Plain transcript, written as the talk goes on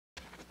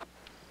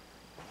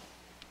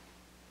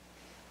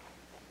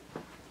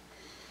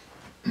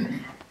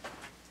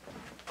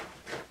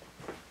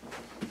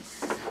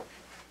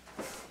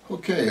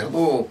Okay,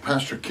 hello,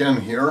 Pastor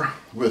Ken here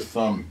with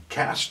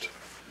cast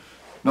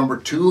number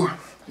 2.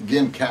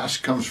 Again,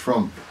 cast comes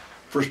from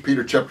 1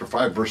 Peter chapter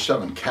 5, verse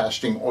 7,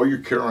 casting all your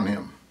care on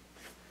him,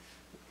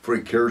 for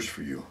he cares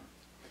for you.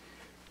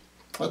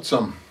 That's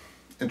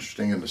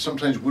interesting, and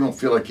sometimes we don't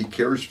feel like he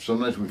cares.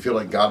 Sometimes we feel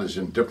like God is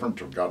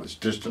indifferent, or God is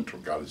distant, or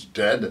God is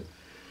dead.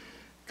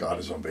 God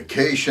is on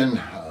vacation.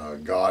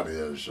 God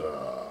is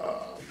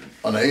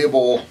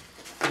unable.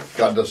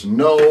 God doesn't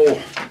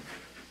know.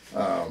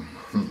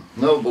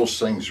 None of those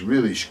things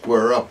really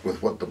square up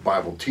with what the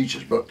Bible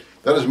teaches, but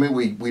that doesn't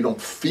mean we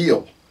don't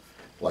feel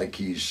like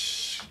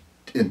he's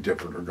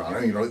indifferent or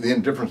gone. You know, the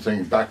indifferent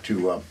thing, back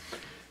to,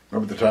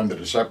 remember the time the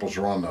disciples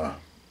were on the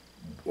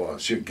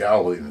Sea of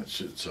Galilee, and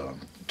it's a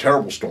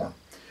terrible storm.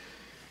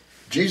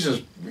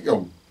 Jesus,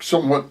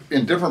 somewhat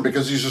indifferent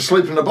because he's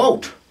asleep in the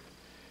boat.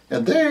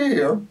 And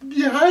they are,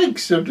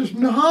 yikes, they're just,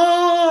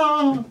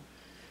 nah.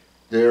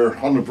 They're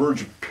on the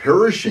verge of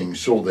perishing,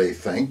 so they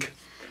think.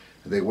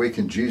 They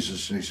waken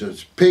Jesus and he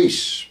says,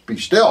 peace, be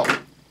still.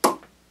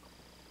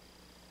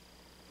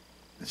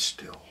 It's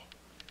still.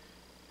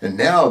 And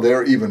now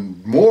they're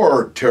even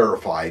more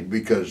terrified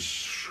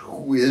because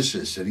who is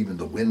this that even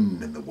the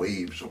wind and the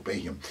waves obey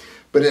him?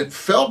 But it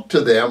felt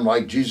to them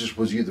like Jesus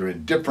was either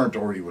indifferent,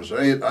 or he was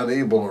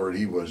unable, or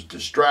he was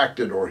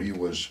distracted, or he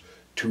was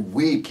too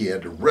weak, he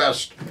had to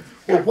rest,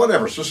 or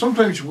whatever. So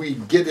sometimes we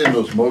get in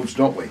those modes,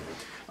 don't we?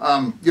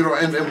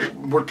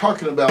 And we're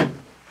talking about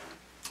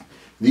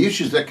the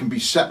issues that can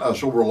beset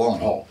us over a long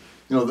haul.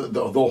 You know,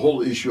 the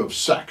whole issue of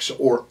sex,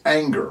 or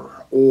anger,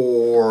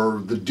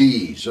 or the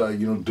D's,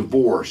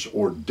 divorce,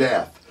 or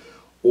death,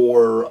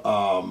 or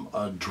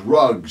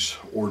drugs,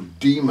 or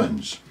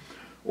demons,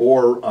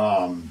 or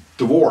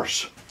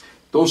divorce.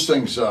 Those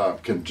things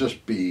can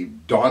just be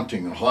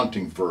daunting and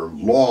haunting for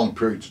long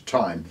periods of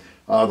time.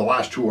 The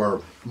last two are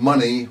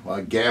money,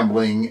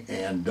 gambling,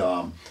 and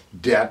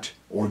debt,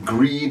 or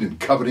greed and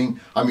coveting.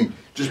 I mean,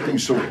 just being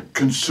so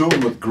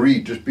consumed with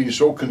greed, just being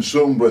so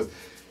consumed with,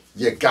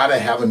 you gotta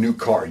have a new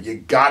car, you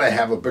gotta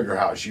have a bigger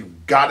house, you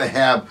gotta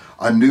have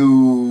a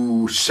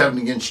new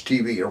 70-inch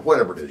TV, or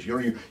whatever it is.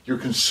 You're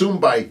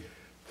consumed by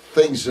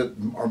things that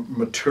are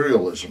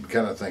materialism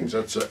kind of things.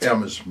 That's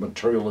M is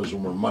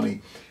materialism, or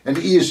money, and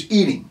E is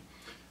eating.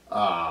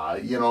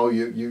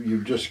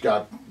 You've just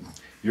got,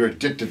 you're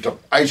addicted to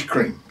ice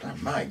cream.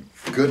 My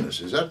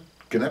goodness,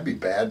 can that be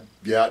bad?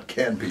 Yeah, it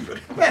can be, but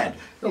man,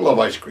 I love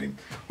ice cream.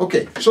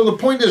 Okay, so the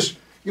point is,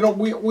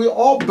 we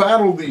all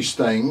battle these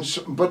things,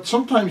 but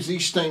sometimes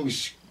these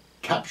things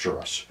capture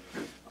us.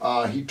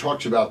 He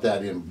talks about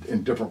that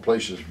in different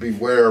places.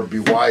 Beware, be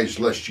wise,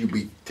 lest you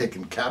be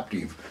taken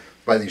captive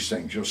by these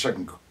things.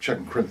 Second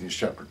Corinthians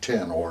chapter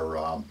 10,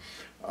 or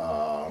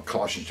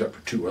Colossians chapter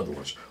 2, other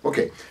ones.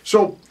 Okay,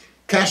 so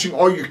casting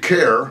all your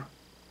care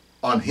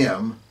on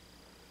him,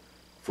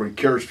 for he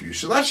cares for you.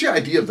 So that's the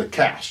idea of the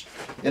cast.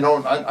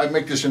 I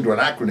make this into an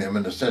acronym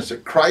in the sense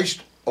that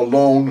Christ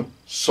alone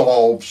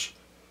solves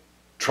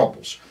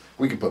troubles.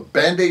 We can put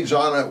Band-Aids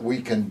on it,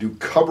 we can do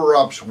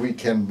cover-ups, we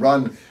can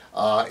run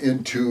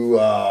into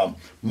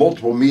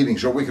multiple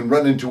meetings, or we can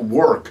run into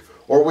work,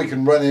 or we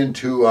can run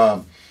into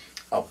a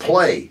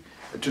play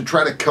to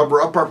try to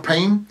cover up our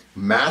pain,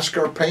 mask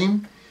our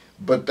pain,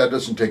 but that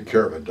doesn't take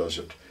care of it, does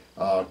it?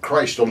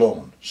 Christ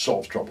alone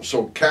solves trouble.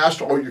 So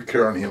cast all your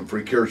care on him, for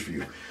he cares for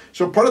you.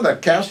 So part of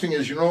that casting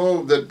is,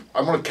 that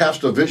I want to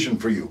cast a vision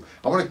for you.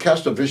 I want to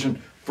cast a vision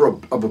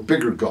of a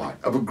bigger God,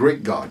 of a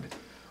great God,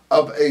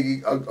 of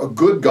a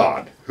good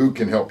God who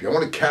can help you. I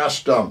want to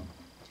cast an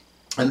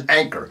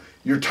anchor.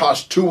 You're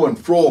tossed to and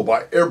fro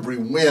by every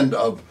wind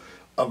of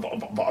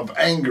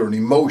anger and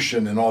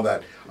emotion and all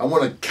that. I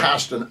want to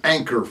cast an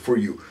anchor for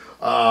you.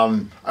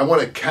 I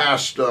want to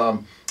cast a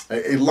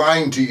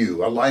line to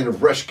you, a line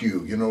of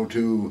rescue,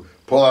 to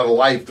pull out a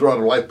life, throw out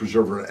a life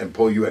preserver, and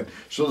pull you in.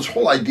 So this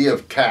whole idea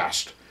of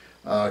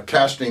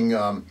casting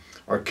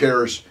our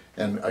cares,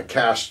 and a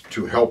cast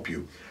to help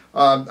you.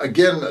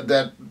 Again,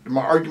 that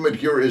my argument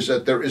here is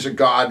that there is a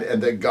God,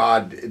 and that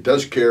God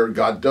does care,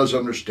 God does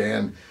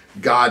understand,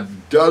 God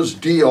does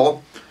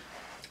deal.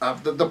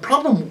 The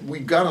problem we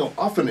got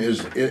often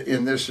is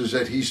in this is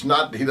that he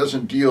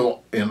doesn't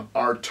deal in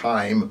our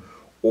time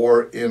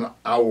or in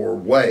our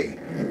way.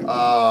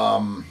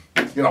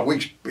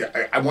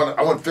 I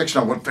want fixed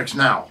now. I want fixed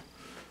now.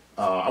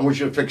 I want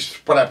you to fix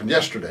what happened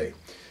yesterday.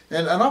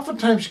 And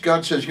oftentimes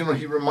God says, he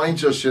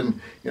reminds us in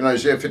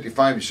Isaiah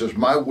 55, he says,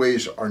 my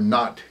ways are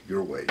not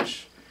your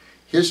ways.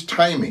 His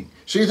timing.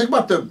 So you think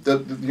about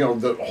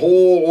the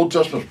whole Old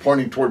Testament is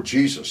pointing toward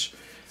Jesus.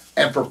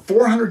 And for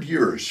 400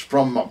 years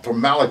from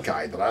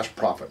Malachi, the last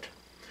prophet,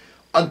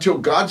 until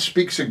God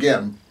speaks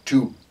again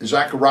to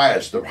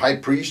Zacharias, the high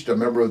priest, a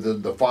member of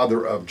the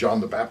father of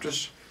John the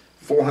Baptist,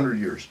 400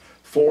 years.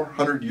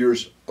 400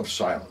 years of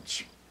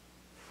silence.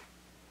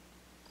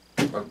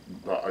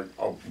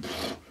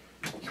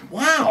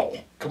 Wow.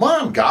 Come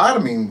on, God.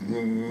 I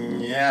mean,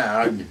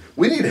 yeah,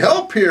 we need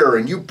help here,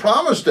 and you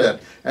promised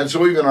it. And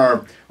so even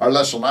our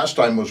lesson last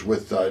time was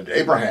with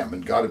Abraham,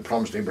 and God had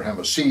promised Abraham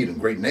a seed and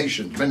great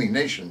nations, many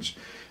nations.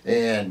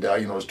 And,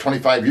 you know, it was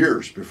 25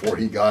 years before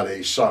he got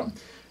a son.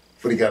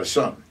 But he got a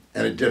son.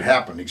 And it did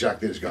happen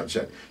exactly as God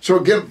said. So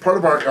again, part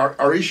of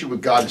our issue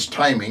with God is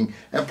timing.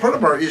 And part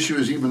of our issue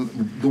is even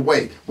the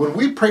way. When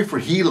we pray for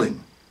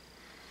healing,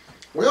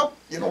 well,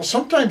 you know,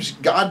 sometimes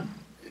God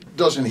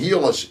doesn't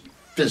heal us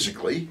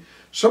physically.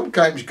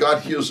 Sometimes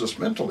God heals us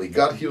mentally.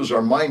 God heals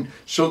our mind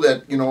so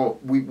that, you know,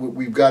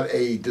 we've got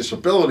a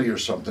disability or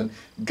something.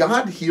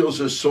 God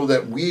heals us so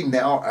that we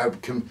now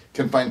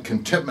can find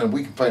contentment.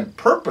 We can find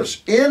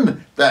purpose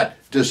in that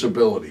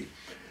disability.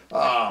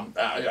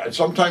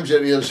 Sometimes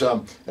it is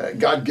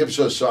God gives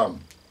us an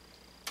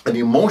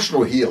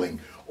emotional healing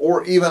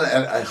or even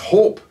a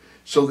hope.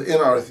 So in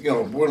our, you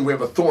know, when we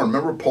have a thorn,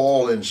 remember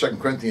Paul in 2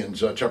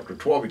 Corinthians chapter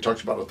 12, he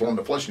talks about a thorn in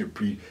the flesh,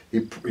 and he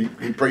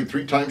prayed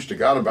 3 times to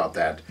God about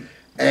that.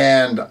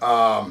 And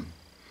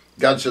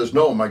God says,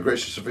 no, my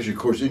grace is sufficient.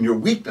 Of course, in your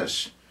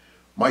weakness,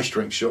 my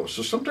strength shows.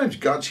 So sometimes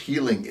God's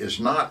healing is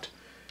not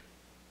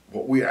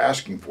what we're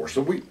asking for.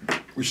 So we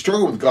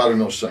struggle with God in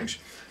those things.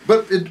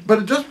 But it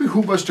does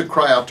behoove us to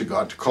cry out to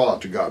God, to call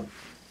out to God.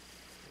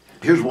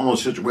 Here's one of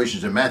those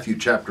situations in Matthew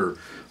chapter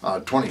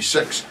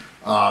 26.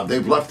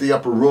 They've left the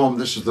upper room.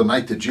 This is the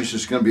night that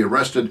Jesus is going to be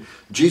arrested.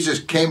 Jesus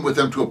came with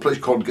them to a place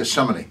called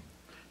Gethsemane.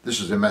 This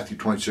is in Matthew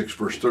 26,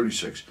 verse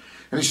 36.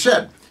 And he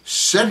said,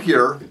 sit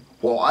here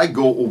while I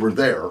go over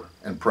there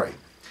and pray.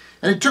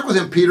 And he took with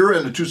him Peter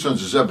and the 2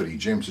 sons of Zebedee,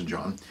 James and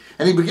John,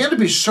 and he began to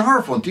be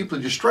sorrowful and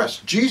deeply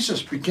distressed.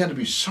 Jesus began to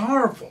be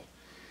sorrowful,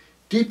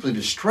 deeply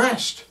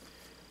distressed.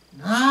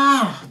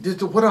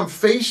 What I'm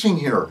facing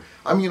here.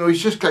 I mean, you know,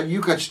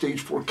 you got stage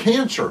 4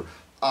 cancer.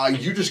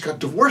 You just got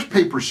divorce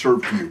papers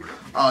served to you.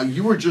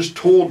 You were just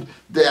told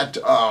that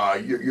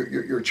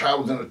your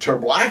child was in a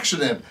terrible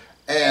accident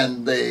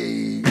and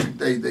they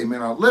may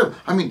not live.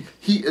 I mean,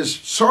 he is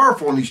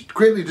sorrowful and he's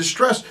greatly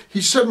distressed.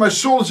 He said, my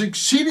soul is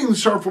exceedingly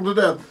sorrowful to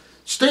death.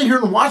 Stay here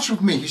and watch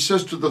with me, he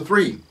says to the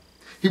 3.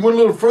 He went a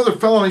little further,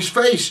 fell on his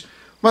face.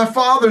 My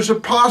Father, is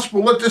it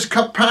possible? Let this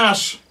cup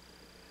pass.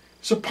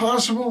 Is it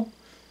possible?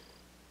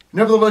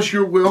 Nevertheless,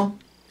 your will.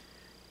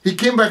 He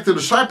came back to the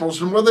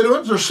disciples, and what are they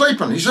doing? They're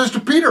sleeping. He says to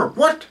Peter,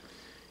 what?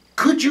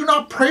 Could you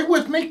not pray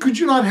with me? Could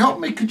you not help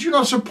me? Could you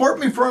not support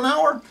me for an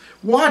hour?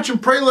 Watch and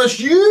pray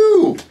lest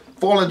you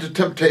fall into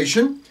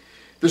temptation.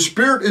 The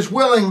spirit is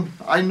willing.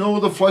 I know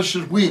the flesh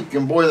is weak.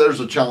 And boy,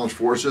 there's a challenge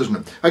for us, isn't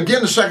it?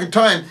 Again, the second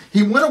time,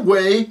 he went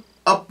away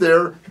up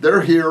there.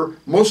 They're here.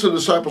 Most of the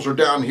disciples are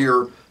down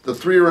here. The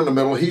 3 are in the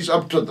middle. He's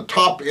up to the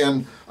top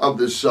end of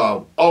this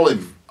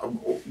olive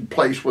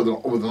place with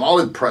an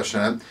olive press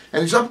in it,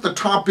 and he's up at the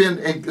top end.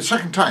 And the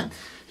second time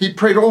he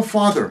prayed, oh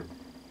Father,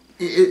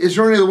 is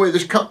there any other way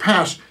this cup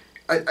pass?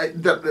 Do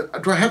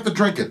I have to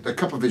drink it, the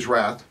cup of his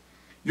wrath?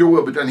 Your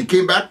will be done. He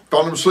came back,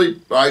 found him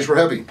asleep, the eyes were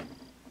heavy.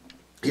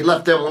 He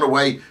left them, went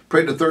away,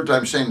 prayed the 3rd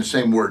time, saying the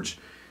same words.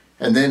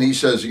 And then he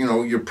says, you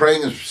know, you're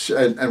praying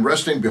and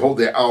resting, behold,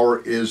 the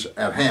hour is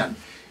at hand.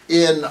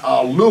 In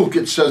Luke,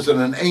 it says that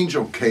an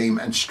angel came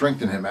and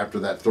strengthened him after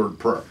that 3rd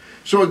prayer.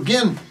 So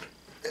again,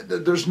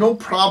 there's no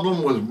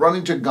problem with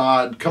running to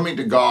God, coming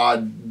to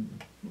God,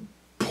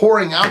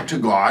 pouring out to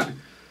God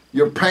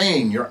your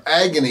pain, your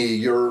agony,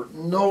 your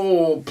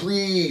no,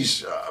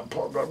 please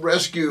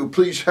rescue,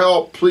 please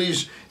help,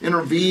 please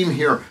intervene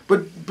here.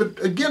 But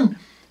again,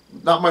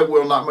 not my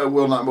will, not my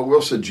will, not my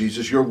will, said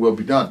Jesus, your will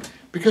be done.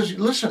 Because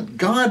listen,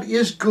 God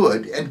is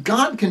good, and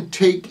God can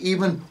take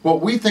even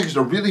what we think is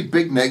a really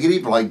big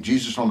negative, like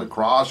Jesus on the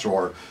cross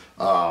or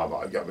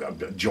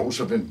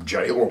Joseph in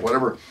jail or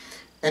whatever,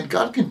 and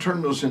God can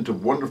turn those into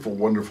wonderful,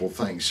 wonderful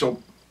things.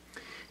 So,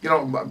 you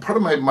know, part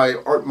of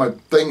my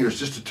thing is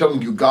just to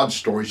telling you God's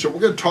story. So we're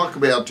going to talk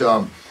about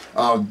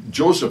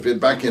Joseph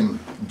back in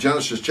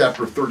Genesis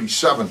chapter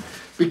 37,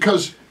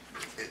 because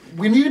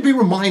we need to be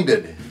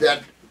reminded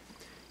that,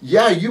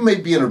 yeah, you may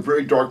be in a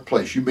very dark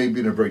place. You may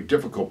be in a very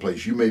difficult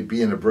place. You may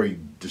be in a very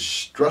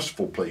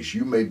distressful place.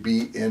 You may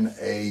be in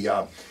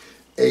a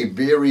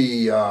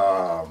very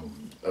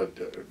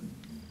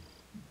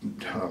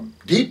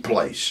deep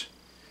place.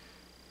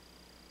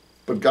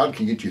 But God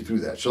can get you through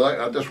that.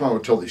 So that's why I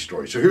would tell these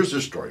stories. So here's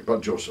this story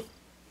about Joseph.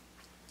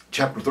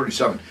 Chapter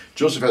 37.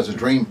 Joseph has a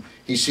dream.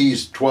 He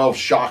sees 12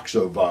 shocks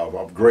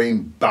of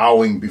grain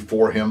bowing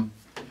before him.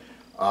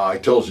 He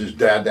tells his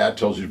dad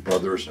tells his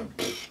brothers, and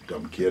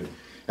dumb kid.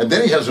 And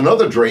then he has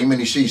another dream, and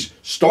he sees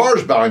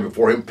stars bowing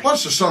before him,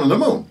 plus the sun and the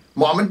moon.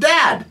 Mom and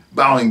dad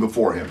bowing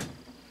before him.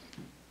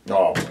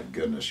 Oh, my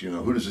goodness. You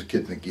know, who does this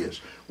kid think he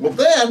is? Well,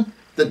 then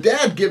the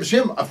dad gives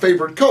him a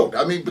favorite coat.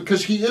 I mean,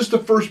 because he is the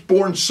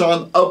firstborn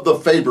son of the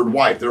favored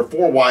wife. There are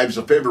 4 wives.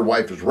 The favored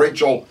wife is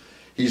Rachel.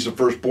 He's the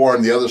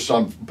firstborn. The other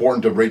son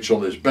born to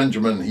Rachel is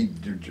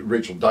Benjamin.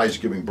 Rachel dies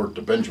giving birth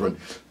to Benjamin.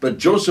 But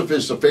Joseph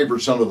is the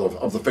favored son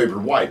of the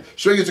favored wife.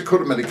 So he gets a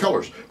coat of many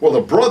colors. Well,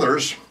 the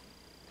brothers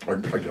are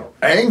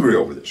angry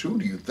over this. Who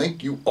do you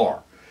think you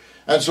are?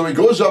 And so he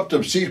goes up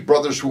to see his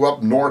brothers who are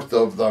up north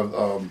of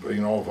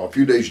a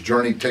few days'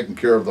 journey, taking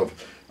care of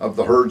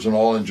the herds and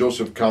all. And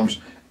Joseph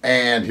comes,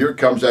 And here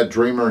comes that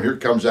dreamer, and here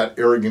comes that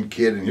arrogant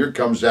kid, and here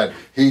comes that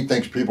he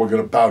thinks people are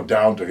going to bow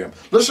down to him.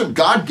 Listen,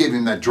 God gave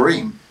him that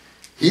dream.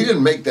 He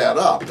didn't make that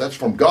up. That's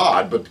from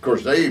God, but of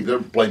course they're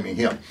blaming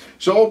him.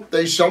 So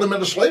they sell him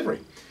into slavery.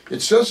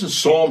 It says in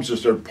Psalms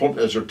as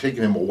they're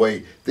taking him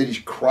away that he's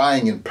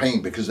crying in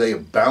pain because they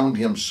have bound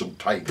him so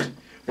tight.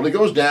 Well, he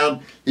goes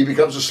down, he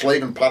becomes a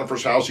slave in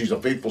Potiphar's house. He's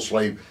a faithful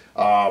slave.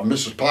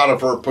 Mrs.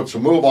 Potiphar puts a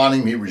move on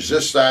him. He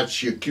resists that.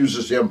 She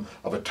accuses him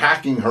of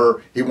attacking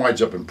her. He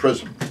winds up in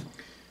prison,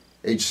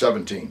 age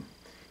 17.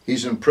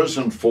 He's in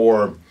prison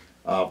for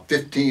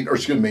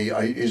he's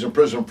in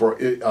prison for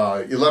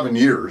 11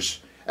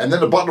 years. And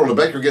then the butler and the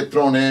baker get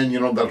thrown in,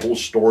 that whole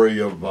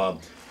story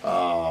of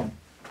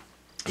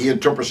he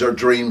interprets their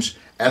dreams,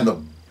 and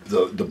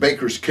the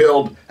baker's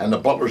killed, and the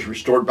butler's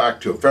restored back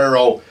to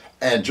Pharaoh.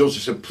 And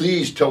Joseph said,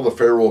 please tell the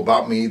Pharaoh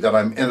about me, that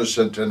I'm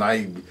innocent and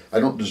I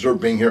don't deserve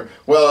being here.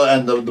 Well,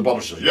 and the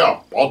butler says, yeah,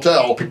 I'll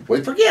tell. Well,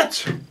 he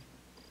forgets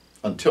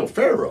until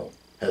Pharaoh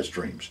has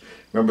dreams.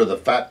 Remember the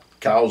fat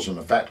cows and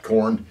the fat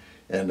corn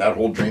and that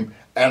whole dream?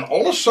 And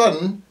all of a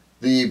sudden,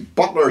 the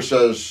butler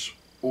says,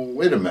 well,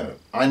 wait a minute,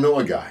 I know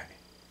a guy.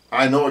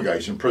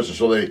 He's in prison.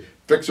 So they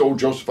fix old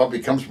Joseph up. He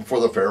comes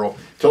before the Pharaoh,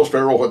 tells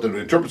Pharaoh what to do,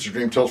 interprets the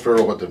dream, tells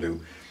Pharaoh what to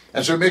do.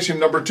 And so it makes him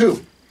number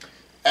 2.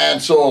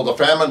 And so the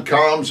famine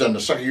comes, and the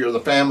second year of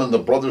the famine, the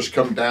brothers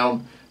come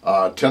down.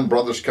 10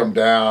 brothers come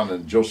down,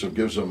 and Joseph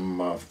gives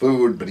them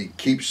food, but he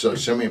keeps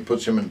Simeon,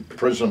 puts him in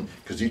prison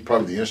because he's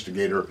probably the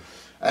instigator.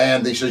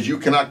 And he says, you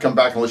cannot come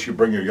back unless you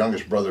bring your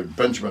youngest brother,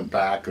 Benjamin,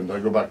 back. And they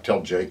go back and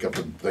tell Jacob,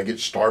 and they get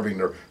starving.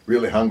 They're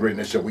really hungry, and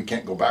they said, we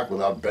can't go back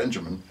without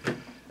Benjamin.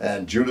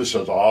 And Judah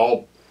says,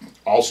 I'll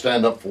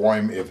stand up for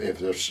him. If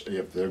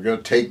they're going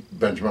to take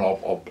Benjamin,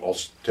 I'll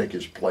take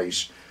his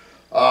place.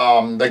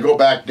 They go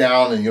back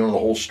down, and the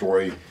whole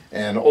story.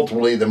 And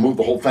ultimately, they move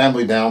the whole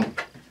family down.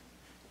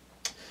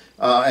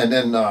 And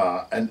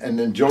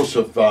then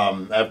Joseph,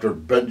 after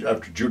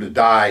Judah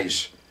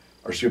dies,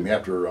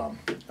 after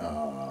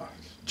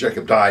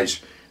Jacob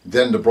dies,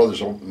 then the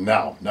brothers,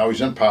 now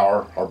he's in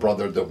power, our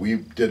brother that we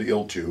did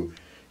ill to,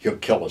 he'll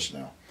kill us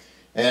now.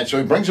 And so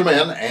he brings him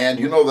in, and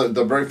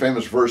the very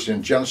famous verse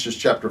in Genesis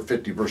chapter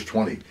 50, verse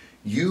 20,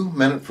 you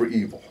meant it for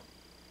evil,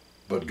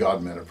 but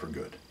God meant it for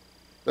good.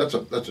 That's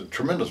a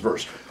tremendous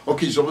verse.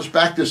 Okay, so let's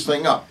back this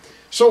thing up.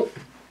 So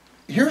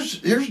here's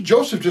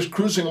Joseph just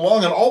cruising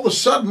along, and all of a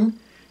sudden,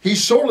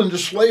 he's sold into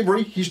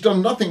slavery. He's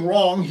done nothing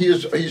wrong.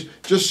 He's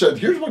just said,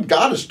 here's what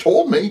God has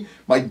told me.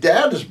 My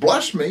dad has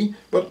blessed me,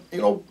 but,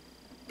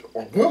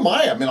 who am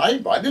I? I mean, I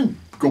didn't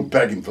go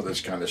begging for this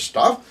kind of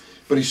stuff.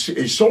 But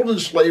he's sold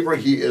into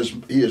slavery. He is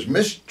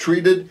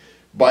mistreated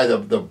by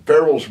the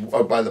Pharaoh's,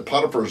 by the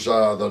Potiphar's,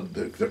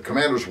 the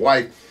commander's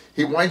wife.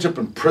 He winds up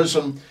in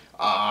prison.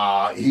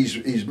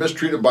 He's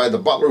mistreated by the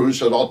butler who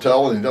said, I'll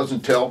tell, and he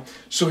doesn't tell.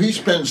 So he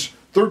spends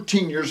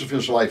 13 years of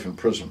his life in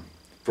prison.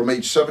 From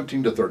age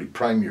 17 to 30,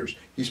 prime years,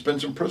 he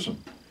spends in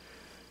prison.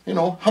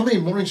 How many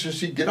mornings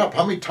does he get up?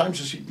 How many times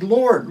does he,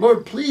 Lord,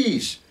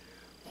 please,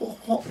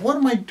 what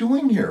am I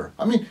doing here?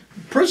 I mean,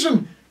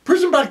 prison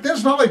back then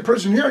is not like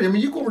prison here. I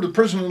mean, you go over to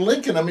prison in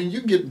Lincoln, I mean,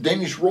 you get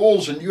Danish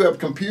rolls, and you have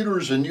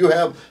computers, and you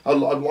have a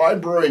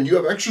library, and you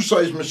have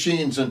exercise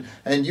machines,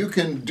 and you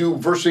can do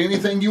virtually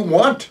anything you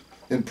want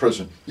in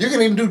prison. You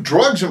can even do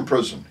drugs in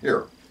prison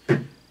here.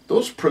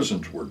 Those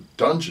prisons were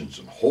dungeons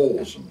and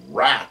holes and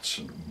rats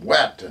and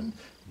wet and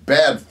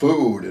bad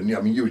food, and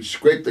you would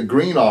scrape the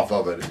green off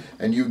of it,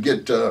 and you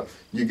get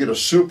a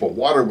soup of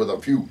water with a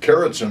few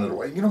carrots in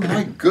it.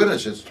 My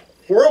goodness, it's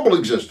a horrible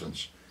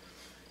existence.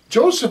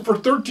 Joseph for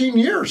 13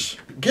 years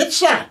gets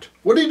that.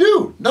 What do you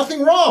do?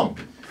 Nothing wrong.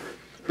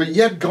 But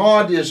yet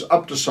God is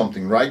up to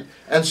something, right?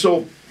 And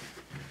so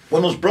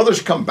when those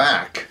brothers come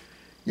back,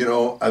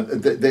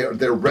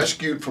 they're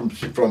rescued from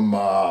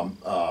famine,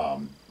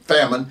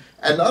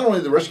 and not only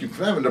the rescue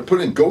from famine, they're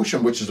put in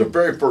Goshen, which is a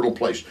very fertile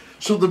place.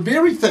 So the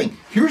very thing,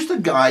 here's the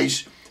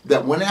guys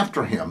that went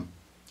after him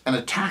and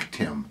attacked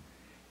him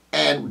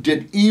and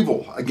did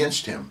evil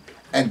against him.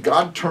 And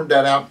God turned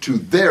that out to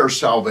their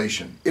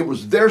salvation. It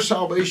was their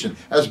salvation.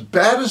 As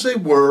bad as they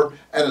were,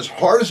 and as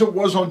hard as it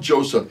was on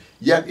Joseph,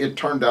 yet it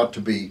turned out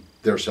to be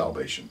their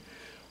salvation.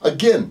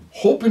 Again,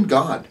 hope in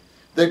God.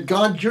 That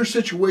God, your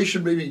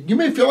situation, you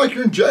may feel like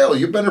you're in jail.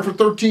 You've been there for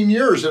 13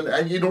 years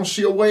and you don't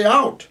see a way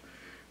out.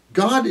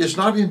 God is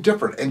not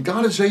indifferent, and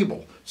God is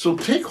able. So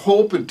take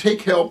hope and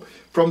take help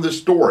from this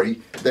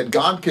story that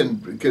God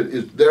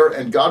is there,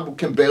 and God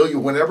can bail you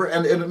whenever.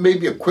 And it may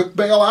be a quick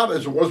bailout,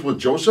 as it was with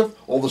Joseph.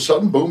 All of a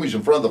sudden, boom, he's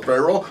in front of the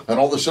Pharaoh, and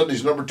all of a sudden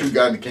he's number 2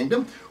 guy in the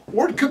kingdom.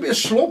 Or it could be a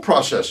slow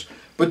process.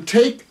 But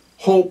take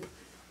hope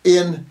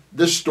in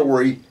this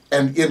story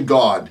and in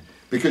God,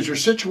 because your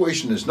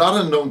situation is not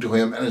unknown to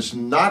him, and it's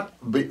not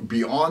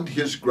beyond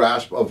his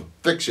grasp of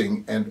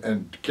fixing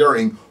and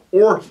carrying,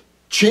 or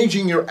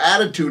changing your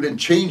attitude and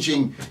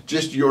changing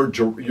just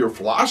your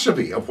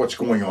philosophy of what's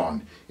going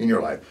on in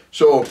your life.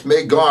 So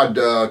may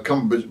God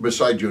come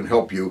beside you and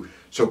help you.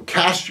 So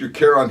cast your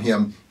care on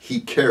him. He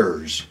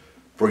cares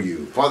for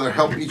you. Father,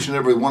 help each and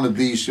every one of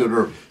these that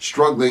are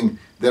struggling,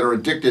 that are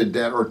addicted,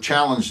 that are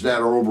challenged, that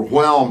are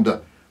overwhelmed,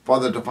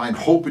 Father, to find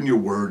hope in your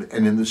word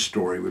and in this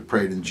story. We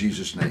pray it in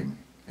Jesus' name.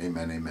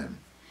 Amen, amen.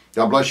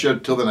 God bless you.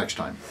 Till the next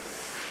time.